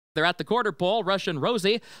They're at the quarter pole. Russian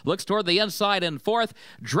Rosie looks toward the inside in fourth.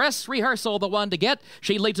 Dress Rehearsal, the one to get.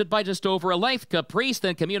 She leads it by just over a length. Caprice,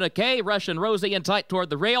 then Communique. Russian Rosie in tight toward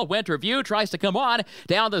the rail. Winter View tries to come on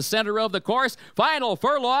down the center of the course. Final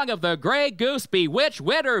furlong of the Grey Goose Bewitch.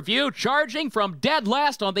 Winter View charging from dead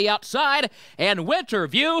last on the outside. And Winter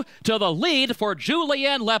View to the lead for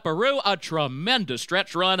Julien Leparoux. A tremendous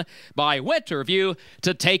stretch run by Winter View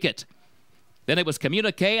to take it. Then it was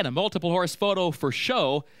Communique and a multiple horse photo for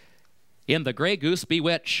show in the Grey Goose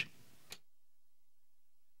Bewitch.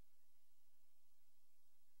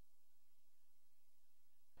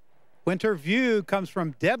 Winter View comes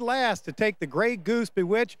from dead last to take the Grey Goose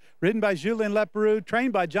Bewitch, ridden by Julien Leparoux,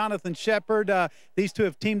 trained by Jonathan Shepard. These two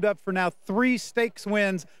have teamed up for now 3 stakes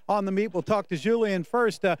wins on the meet. We'll talk to Julien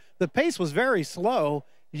first. The pace was very slow.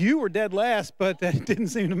 You were dead last, but it didn't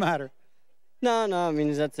seem to matter. No, I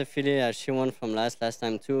mean, that's a filly. She won from last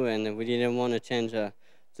time too, and we didn't want to change the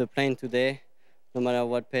plane today. No matter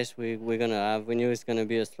what pace we're going to have. We knew it's going to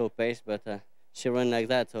be a slow pace, but she ran like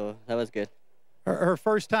that, so that was good. Her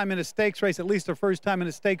first time in a stakes race, at least her first time in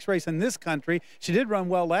a stakes race in this country. She did run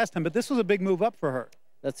well last time, but this was a big move up for her.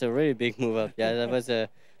 That's a really big move up. Yeah, that was a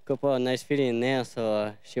couple of nice filly in there,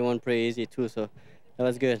 so she won pretty easy too, so that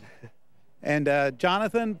was good. And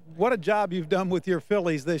Jonathan, what a job you've done with your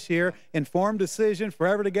fillies this year. Informed decision,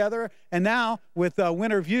 forever together. And now with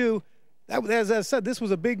Winter View, as I said, this was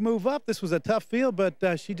a big move up. This was a tough field,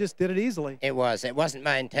 but she just did it easily. It was. It wasn't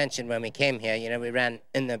my intention when we came here. You know, we ran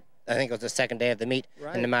in the, I think it was the second day of the meet,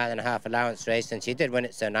 right, in the 1.5 mile allowance race, and she did win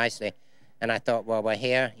it so nicely. And I thought, well, we're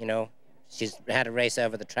here, you know, she's had a race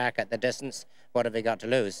over the track at the distance. What have we got to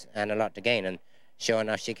lose? And a lot to gain. And sure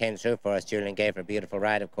enough, she came through for us. Julian gave her a beautiful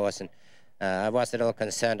ride, of course, and I was a little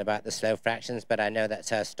concerned about the slow fractions, but I know that's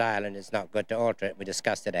her style, and it's not good to alter it. We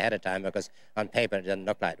discussed it ahead of time because on paper it doesn't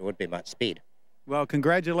look like there would be much speed. Well,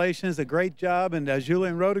 congratulations, a great job, and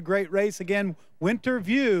Julien rode a great race again. Winter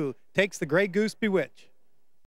View takes the Grey Goose Bewitch.